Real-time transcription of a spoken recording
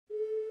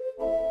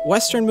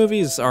Western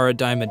movies are a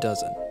dime a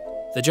dozen.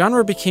 The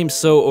genre became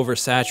so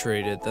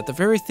oversaturated that the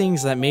very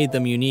things that made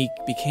them unique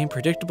became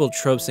predictable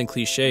tropes and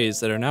cliches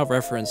that are now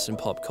referenced in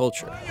pop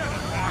culture.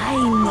 I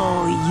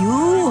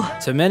know you.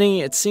 To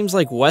many, it seems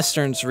like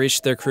Westerns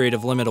reached their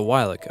creative limit a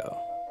while ago.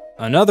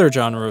 Another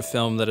genre of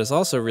film that is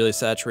also really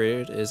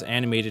saturated is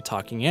animated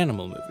talking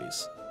animal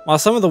movies. While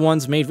some of the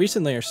ones made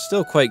recently are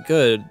still quite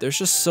good, there's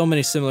just so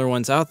many similar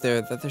ones out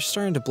there that they're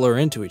starting to blur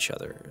into each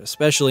other,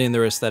 especially in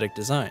their aesthetic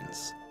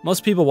designs.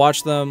 Most people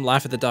watch them,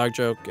 laugh at the dog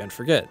joke, and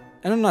forget.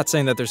 And I'm not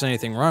saying that there's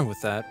anything wrong with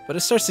that, but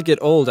it starts to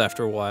get old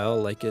after a while,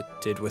 like it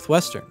did with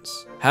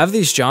Westerns. Have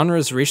these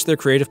genres reached their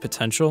creative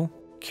potential?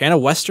 Can a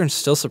Western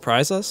still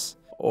surprise us?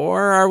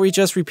 Or are we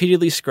just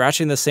repeatedly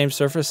scratching the same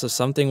surface of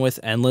something with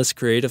endless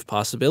creative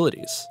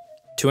possibilities?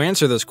 To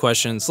answer those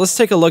questions, let's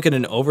take a look at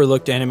an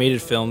overlooked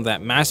animated film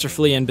that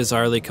masterfully and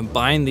bizarrely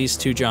combined these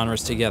two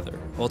genres together,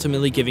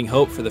 ultimately giving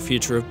hope for the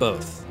future of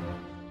both.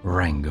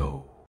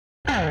 Rango.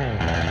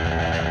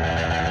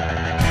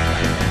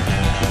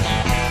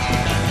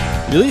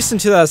 Released in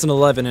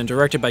 2011 and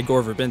directed by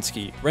Gore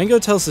Verbinski, Rango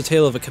tells the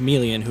tale of a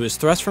chameleon who is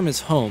thrust from his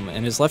home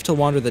and is left to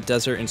wander the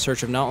desert in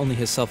search of not only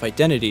his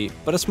self-identity,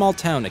 but a small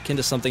town akin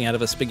to something out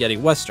of a spaghetti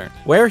western,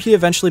 where he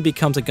eventually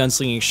becomes a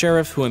gunslinging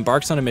sheriff who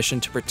embarks on a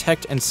mission to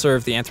protect and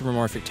serve the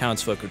anthropomorphic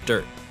townsfolk of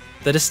Dirt.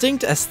 The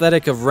distinct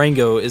aesthetic of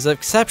Rango is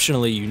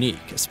exceptionally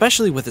unique,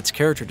 especially with its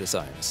character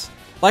designs.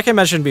 Like I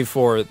mentioned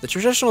before, the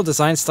traditional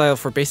design style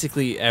for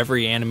basically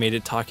every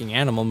animated talking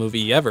animal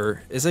movie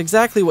ever is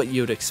exactly what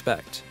you'd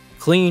expect.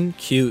 Clean,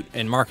 cute,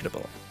 and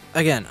marketable.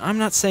 Again, I'm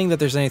not saying that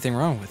there's anything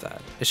wrong with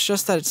that. It's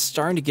just that it's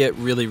starting to get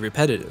really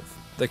repetitive.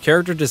 The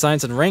character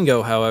designs in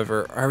Rango,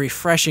 however, are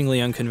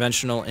refreshingly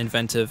unconventional,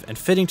 inventive, and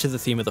fitting to the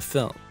theme of the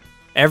film.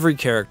 Every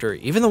character,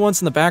 even the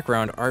ones in the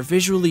background, are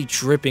visually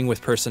dripping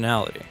with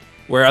personality.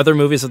 Where other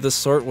movies of this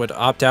sort would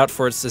opt out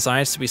for its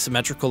designs to be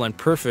symmetrical and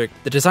perfect,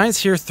 the designs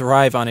here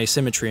thrive on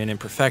asymmetry and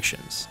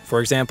imperfections. For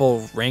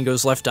example,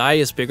 Rango's left eye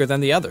is bigger than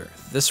the other,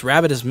 this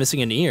rabbit is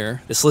missing an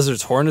ear, this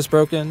lizard's horn is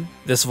broken,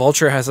 this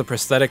vulture has a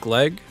prosthetic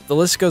leg, the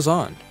list goes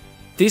on.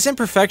 These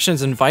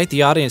imperfections invite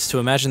the audience to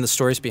imagine the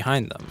stories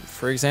behind them.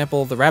 For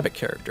example, the rabbit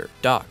character,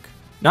 Doc.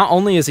 Not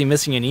only is he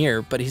missing an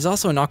ear, but he's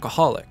also an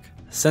alcoholic.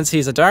 Since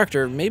he's a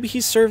doctor, maybe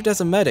he served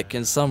as a medic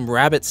in some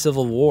rabbit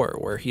civil war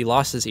where he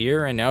lost his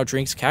ear and now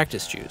drinks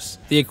cactus juice,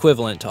 the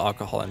equivalent to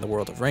alcohol in the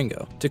world of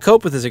Rango, to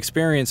cope with his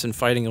experience in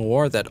fighting a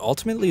war that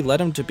ultimately led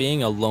him to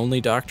being a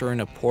lonely doctor in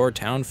a poor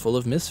town full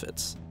of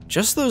misfits.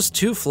 Just those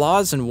two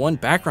flaws and one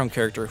background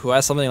character who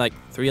has something like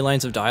 3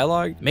 lines of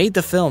dialogue made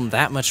the film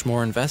that much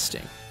more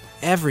investing.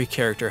 Every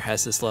character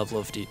has this level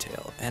of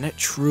detail, and it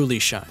truly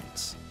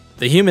shines.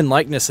 The human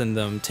likeness in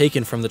them,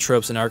 taken from the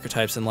tropes and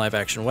archetypes in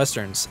live-action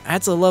westerns,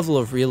 adds a level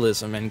of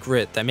realism and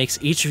grit that makes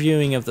each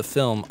viewing of the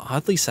film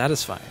oddly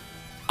satisfying.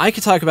 I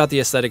could talk about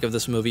the aesthetic of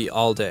this movie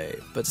all day,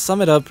 but to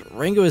sum it up,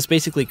 Rango is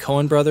basically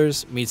Coen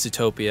Brothers meets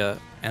Zootopia,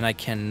 and I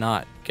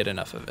cannot get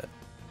enough of it.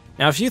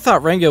 Now, if you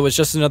thought Rango was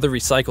just another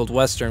recycled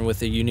western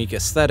with a unique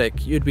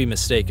aesthetic, you'd be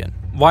mistaken.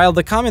 While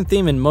the common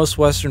theme in most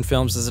western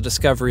films is a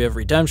discovery of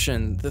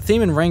redemption, the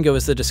theme in Rango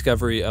is the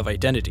discovery of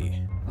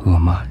identity. Who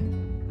am I?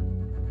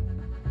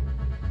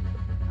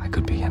 I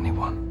could be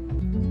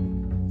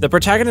anyone. The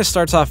protagonist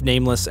starts off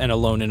nameless and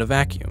alone in a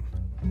vacuum.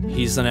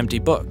 He's an empty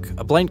book,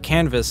 a blank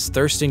canvas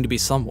thirsting to be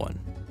someone,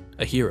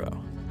 a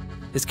hero.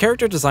 His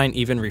character design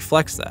even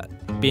reflects that,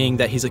 being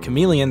that he's a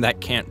chameleon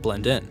that can't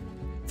blend in.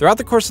 Throughout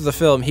the course of the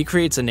film, he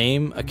creates a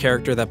name, a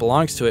character that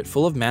belongs to it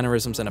full of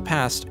mannerisms and a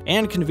past,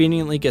 and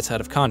conveniently gets out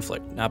of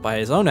conflict, not by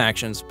his own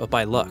actions, but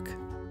by luck.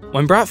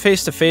 When brought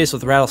face to face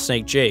with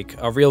Rattlesnake Jake,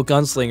 a real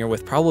gunslinger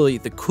with probably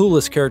the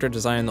coolest character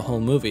design in the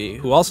whole movie,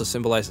 who also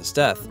symbolizes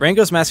death,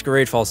 Rango's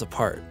masquerade falls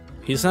apart.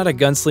 He's not a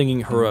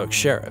gunslinging heroic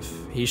sheriff,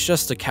 he's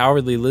just a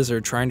cowardly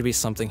lizard trying to be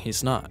something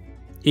he's not.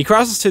 He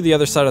crosses to the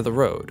other side of the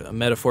road, a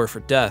metaphor for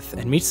death,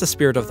 and meets the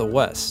spirit of the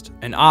West,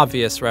 an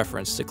obvious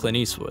reference to Clint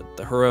Eastwood,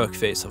 the heroic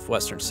face of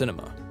Western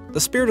cinema. The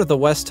spirit of the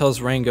West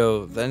tells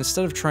Rango that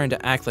instead of trying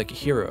to act like a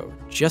hero,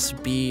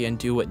 just be and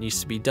do what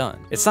needs to be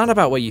done. It's not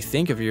about what you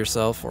think of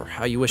yourself or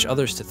how you wish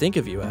others to think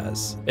of you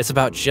as. It's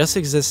about just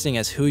existing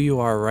as who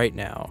you are right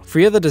now,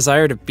 free of the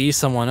desire to be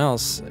someone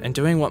else, and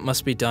doing what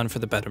must be done for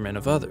the betterment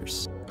of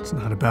others. It's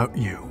not about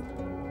you.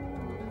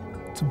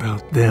 It's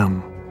about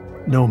them.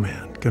 No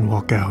man can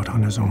walk out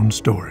on his own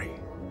story.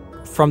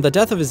 From the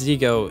death of his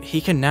ego,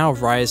 he can now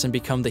rise and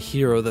become the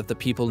hero that the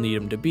people need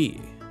him to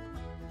be.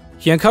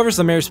 He uncovers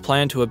the mayor's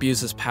plan to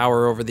abuse his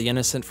power over the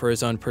innocent for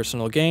his own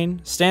personal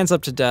gain, stands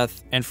up to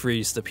death, and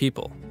frees the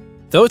people.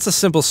 Though it's a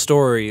simple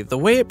story, the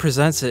way it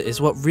presents it is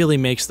what really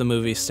makes the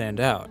movie stand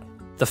out.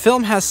 The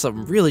film has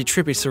some really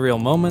trippy surreal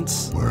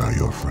moments. Where are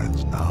your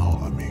friends now,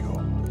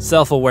 amigo?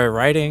 Self-aware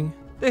writing.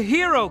 The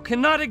hero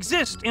cannot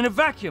exist in a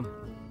vacuum.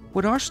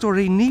 What our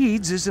story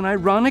needs is an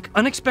ironic,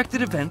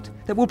 unexpected event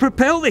that will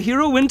propel the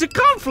hero into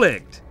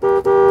conflict.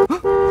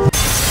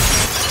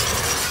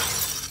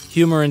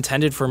 Humor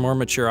intended for more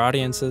mature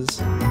audiences.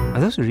 Are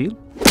those real?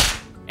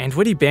 And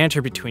witty banter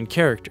between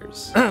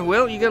characters.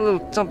 Well, you got a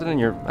little something in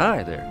your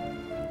eye there.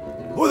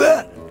 Who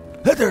that?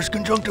 There's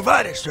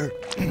conjunctivitis, sir.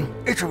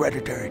 It's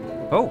hereditary.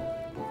 Oh.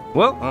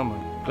 Well,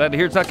 I'm glad to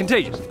hear it's not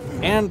contagious.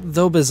 And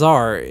though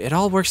bizarre, it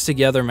all works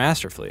together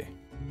masterfully.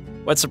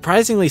 What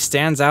surprisingly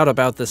stands out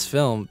about this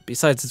film,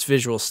 besides its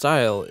visual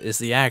style, is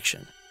the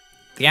action.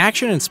 The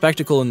action and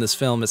spectacle in this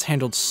film is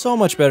handled so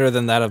much better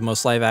than that of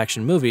most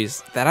live-action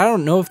movies that I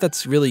don't know if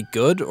that's really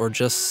good or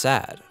just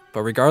sad.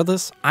 But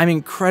regardless, I'm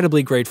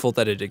incredibly grateful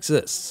that it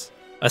exists.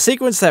 A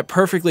sequence that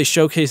perfectly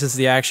showcases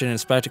the action and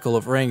spectacle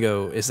of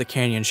Rango is the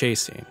canyon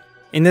chase scene.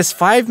 In this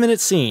 5-minute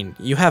scene,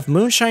 you have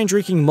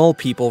moonshine-drinking mole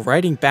people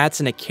riding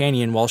bats in a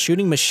canyon while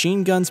shooting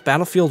machine guns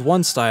Battlefield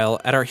 1 style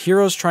at our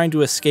heroes trying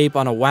to escape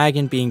on a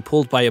wagon being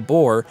pulled by a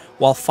boar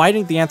while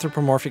fighting the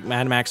anthropomorphic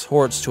Mad Max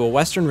hordes to a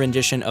western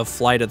rendition of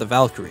Flight of the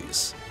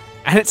Valkyries.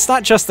 And it's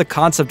not just the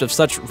concept of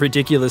such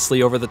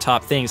ridiculously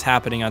over-the-top things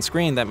happening on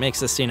screen that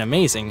makes this scene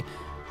amazing,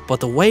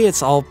 but the way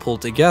it's all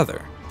pulled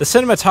together. The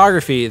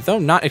cinematography, though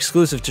not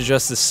exclusive to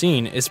just this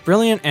scene, is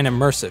brilliant and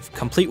immersive,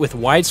 complete with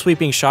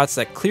wide-sweeping shots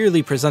that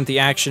clearly present the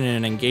action in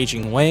an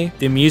engaging way.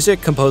 The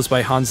music, composed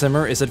by Hans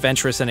Zimmer, is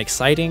adventurous and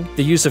exciting.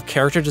 The use of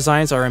character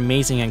designs are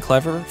amazing and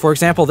clever. For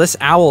example, this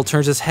owl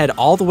turns his head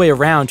all the way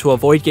around to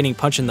avoid getting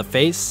punched in the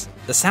face.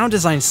 The sound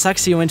design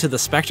sucks you into the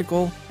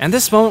spectacle, and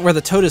this moment where the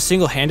toad is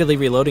single-handedly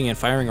reloading and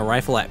firing a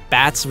rifle at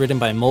bats ridden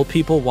by mole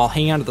people while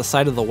hanging onto the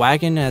side of the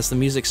wagon as the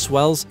music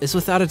swells is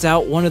without a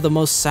doubt one of the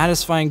most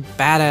satisfying,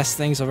 badass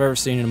things I've ever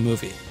seen in a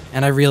movie.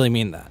 And I really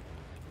mean that.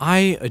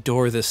 I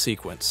adore this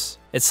sequence.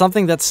 It's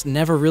something that's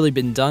never really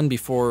been done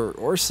before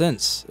or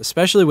since,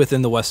 especially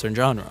within the Western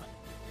genre.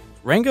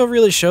 Rango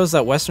really shows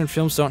that Western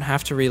films don't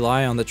have to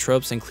rely on the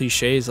tropes and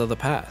cliches of the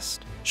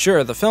past.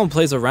 Sure, the film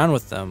plays around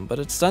with them, but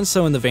it's done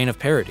so in the vein of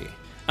parody.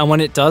 And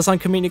when it does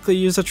uncomedically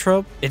use a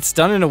trope, it's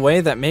done in a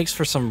way that makes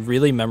for some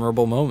really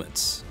memorable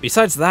moments.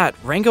 Besides that,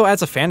 Rango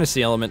adds a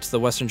fantasy element to the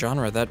Western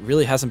genre that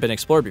really hasn't been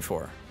explored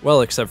before. Well,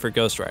 except for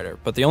Ghost Rider,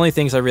 but the only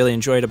things I really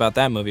enjoyed about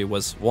that movie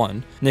was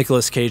 1.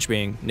 Nicolas Cage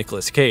being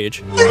Nicolas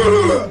Cage,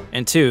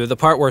 and 2. The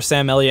part where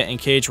Sam Elliott and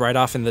Cage ride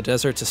off in the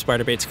desert to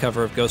Spider-Bait's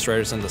cover of Ghost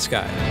Riders in the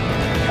Sky.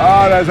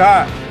 Oh, that's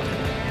hot.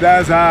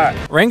 That's hot.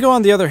 Rango,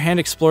 on the other hand,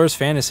 explores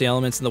fantasy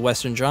elements in the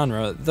Western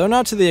genre, though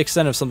not to the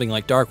extent of something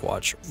like Dark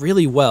Watch,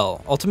 really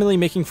well, ultimately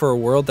making for a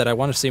world that I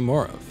want to see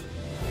more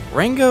of.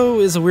 Rango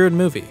is a weird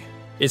movie.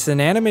 It's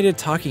an animated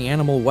talking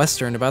animal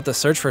western about the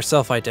search for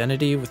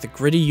self-identity with a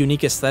gritty,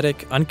 unique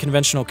aesthetic,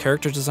 unconventional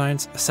character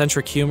designs,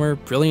 eccentric humor,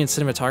 brilliant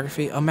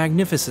cinematography, a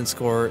magnificent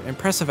score,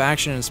 impressive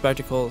action and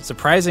spectacle,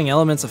 surprising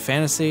elements of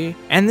fantasy,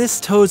 and this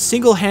toad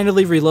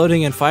single-handedly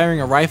reloading and firing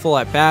a rifle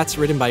at bats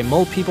ridden by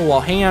mole people while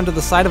hanging onto the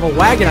side of a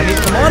wagon. I mean,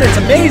 come on, it's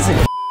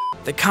amazing!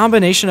 The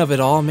combination of it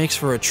all makes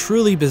for a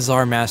truly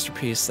bizarre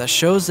masterpiece that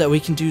shows that we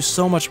can do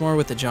so much more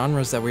with the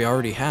genres that we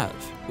already have.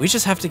 We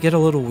just have to get a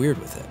little weird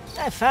with it.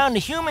 I found a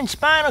human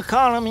spinal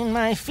column in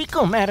my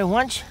fecal matter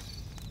once.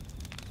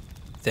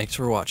 Thanks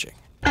for watching.